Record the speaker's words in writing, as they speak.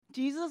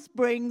Jesus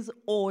brings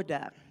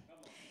order.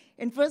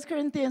 In 1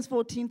 Corinthians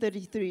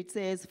 14:33, it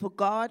says, "For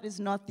God is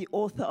not the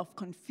author of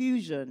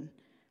confusion,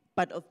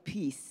 but of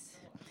peace."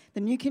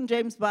 The New King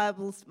James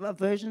Bible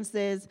version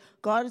says,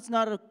 "God is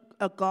not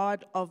a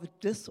God of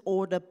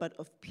disorder, but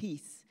of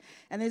peace."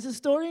 And there's a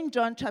story in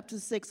John chapter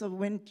 6 of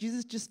when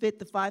Jesus just fed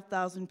the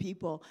 5,000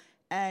 people,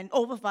 and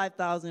over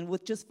 5,000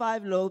 with just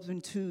 5 loaves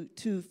and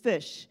two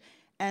fish.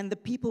 And the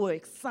people were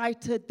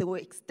excited, they were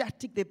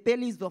ecstatic, their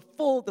bellies were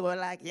full. They were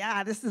like,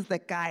 yeah, this is the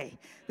guy.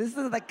 This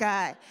is the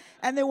guy.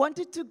 And they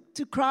wanted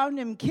to crown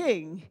him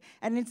king.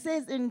 And it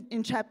says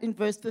in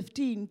verse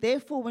 15,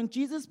 "Therefore, when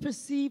Jesus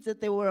perceived that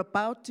they were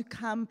about to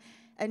come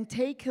and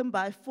take him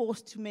by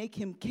force to make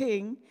him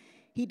king,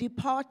 he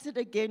departed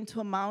again to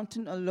a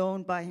mountain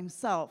alone by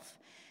himself."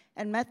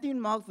 And Matthew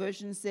and Mark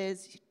version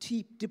says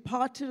he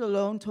departed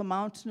alone to a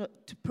mountain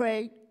to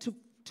pray,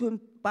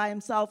 by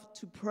himself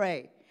to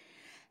pray.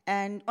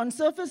 And on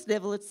surface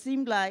level, it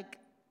seemed like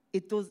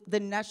it was the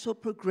natural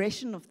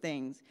progression of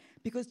things,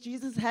 because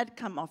Jesus had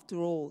come, after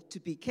all, to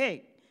be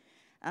king.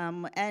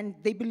 And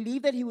they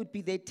believed that he would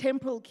be their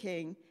temporal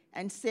king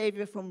and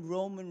savior from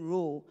Roman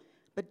rule.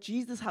 But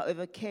Jesus,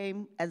 however,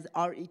 came as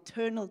our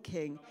eternal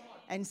king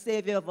and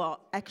savior of our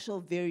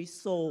actual very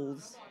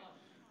souls.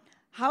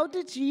 How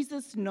did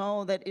Jesus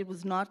know that it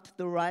was not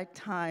the right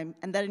time,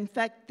 and that, in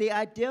fact, the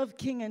idea of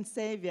king and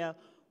savior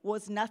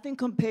was nothing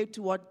compared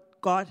to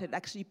what God had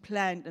actually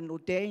planned and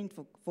ordained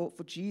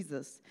for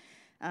Jesus?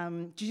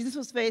 Jesus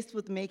was faced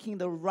with making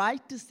the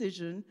right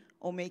decision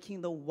or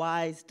making the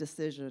wise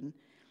decision.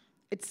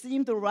 It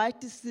seemed the right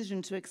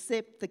decision to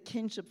accept the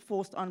kingship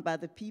forced on by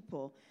the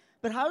people.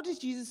 But how did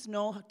Jesus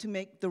know how to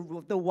make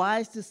the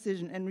wise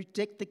decision and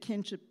reject the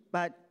kingship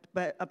by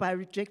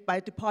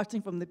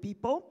departing from the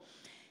people?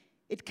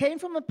 It came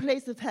from a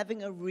place of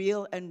having a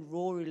real and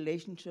raw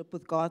relationship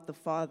with God the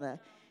Father,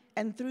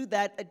 and through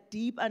that, a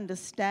deep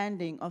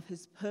understanding of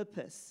his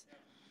purpose.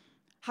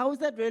 How is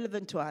that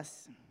relevant to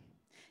us?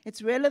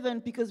 It's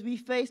relevant because we're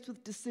faced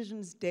with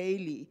decisions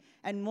daily,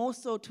 and more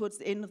so towards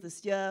the end of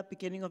this year,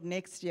 beginning of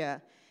next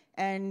year.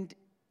 And,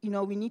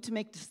 we need to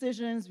make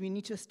decisions, we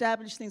need to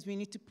establish things, we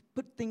need to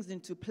put things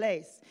into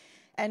place.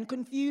 And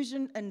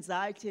confusion,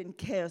 anxiety, and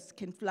chaos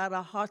can flood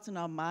our hearts and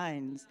our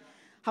minds.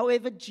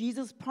 However,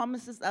 Jesus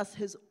promises us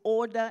his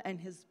order and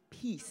his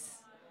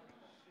peace.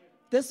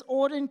 This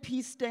order and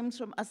peace stems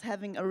from us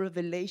having a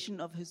revelation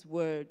of his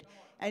word.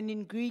 And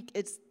in Greek,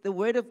 it's the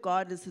word of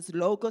God is his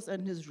logos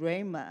and his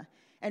rhema.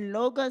 And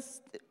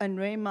logos and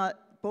rhema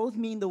both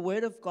mean the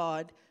word of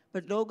God,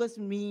 but logos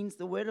means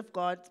the word of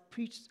God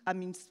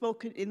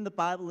spoken in the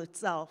Bible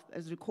itself,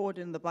 as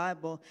recorded in the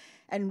Bible.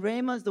 And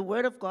rhema is the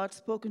word of God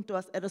spoken to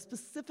us at a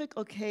specific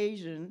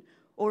occasion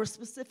or a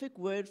specific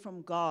word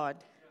from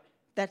God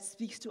that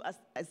speaks to us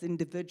as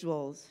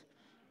individuals.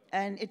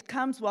 And it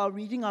comes while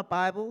reading our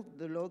Bible,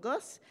 the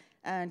Logos,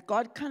 and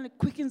God kind of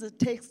quickens the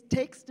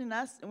text in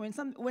us.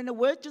 And when a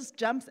word just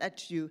jumps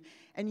at you,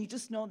 and you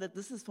just know that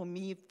this is for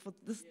me, for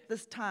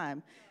this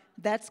time,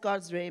 that's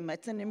God's rhema.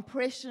 It's an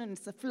impression,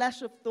 it's a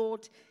flash of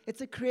thought,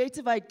 it's a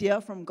creative idea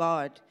from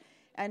God.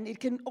 And it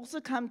can also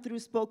come through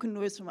spoken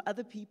words from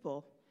other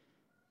people.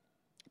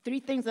 3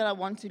 things that I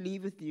want to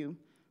leave with you.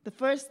 The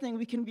first thing,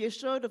 we can be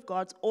assured of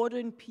God's order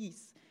and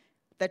peace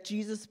that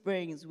Jesus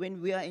brings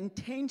when we are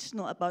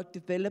intentional about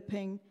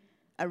developing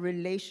a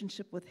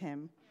relationship with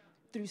him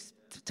through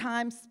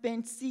time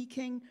spent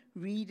seeking,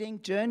 reading,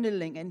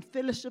 journaling, and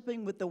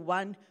fellowshipping with the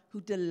one who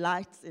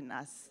delights in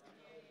us.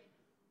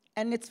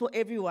 And it's for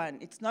everyone.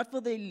 It's not for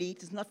the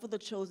elite. It's not for the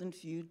chosen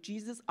few.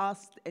 Jesus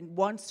asks and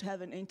wants to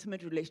have an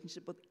intimate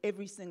relationship with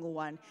every single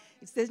one.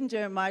 It says in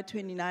Jeremiah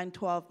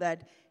 29:12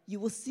 that you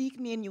will seek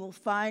me and you will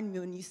find me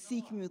when you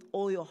seek me with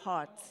all your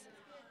hearts.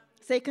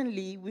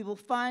 Secondly, we will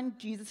find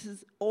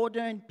Jesus' order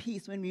and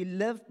peace when we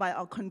live by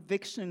our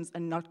convictions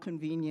and not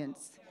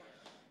convenience.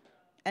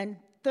 And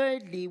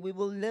thirdly, we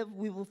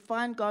will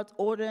find God's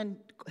order and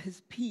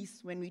his peace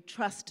when we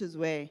trust his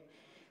way.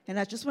 And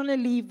I just want to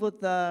leave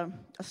with a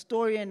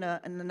story and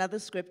another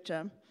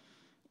scripture.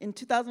 In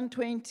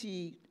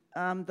 2020,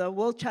 the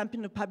world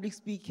champion of public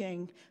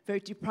speaking,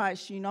 Verity Price,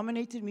 she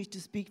nominated me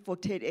to speak for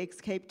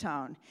TEDx Cape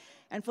Town.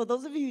 And for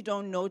those of you who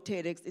don't know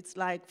TEDx, it's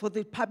like, for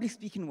the public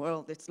speaking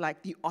world, it's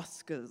like the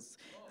Oscars.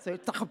 So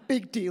it's like a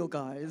big deal,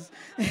 guys.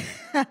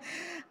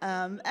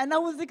 And I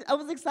was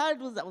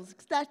excited, I was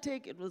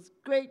ecstatic, it was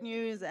great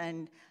news,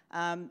 and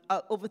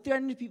over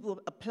 300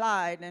 people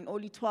applied, and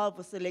only 12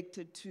 were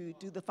selected to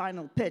do the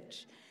final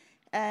pitch.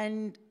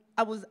 And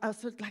I was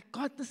sort of like,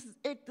 God, this is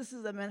it. This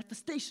is a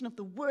manifestation of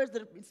the words that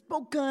have been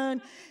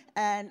spoken.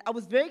 And I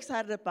was very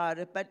excited about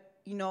it, but,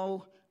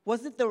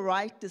 was it the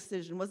right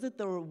decision? Was it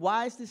the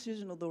wise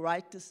decision or the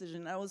right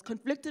decision? I was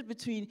conflicted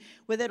between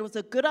whether it was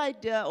a good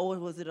idea or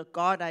was it a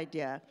God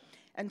idea.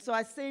 And so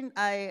I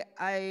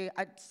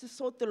just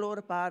sought the Lord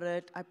about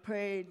it. I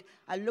prayed.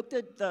 I looked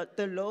at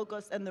the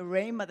logos and the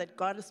rhema that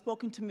God has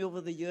spoken to me over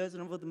the years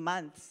and over the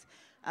months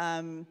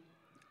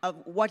of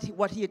what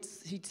he'd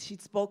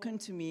spoken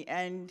to me.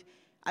 And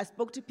I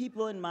spoke to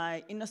people in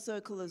my inner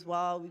circle as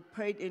well. We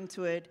prayed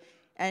into it.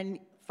 And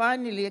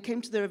finally, I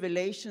came to the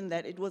revelation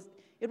that it was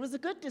a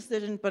good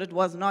decision, but it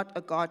was not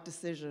a God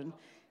decision.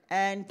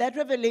 And that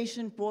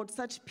revelation brought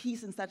such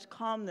peace and such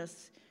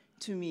calmness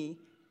to me.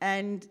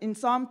 And in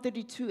Psalm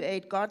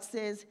 32:8, God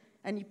says,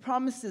 and he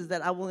promises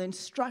that I will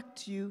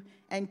instruct you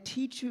and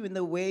teach you in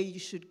the way you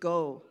should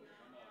go.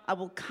 I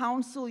will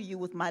counsel you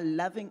with my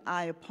loving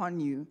eye upon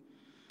you.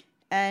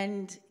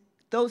 And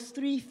those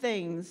three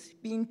things,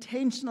 be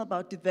intentional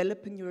about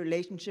developing your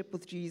relationship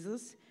with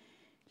Jesus,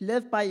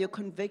 live by your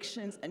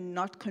convictions and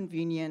not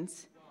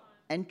convenience,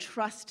 and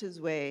trust his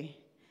way.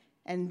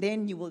 And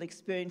then you will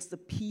experience the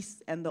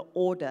peace and the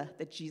order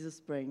that Jesus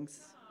brings.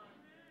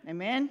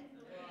 Amen?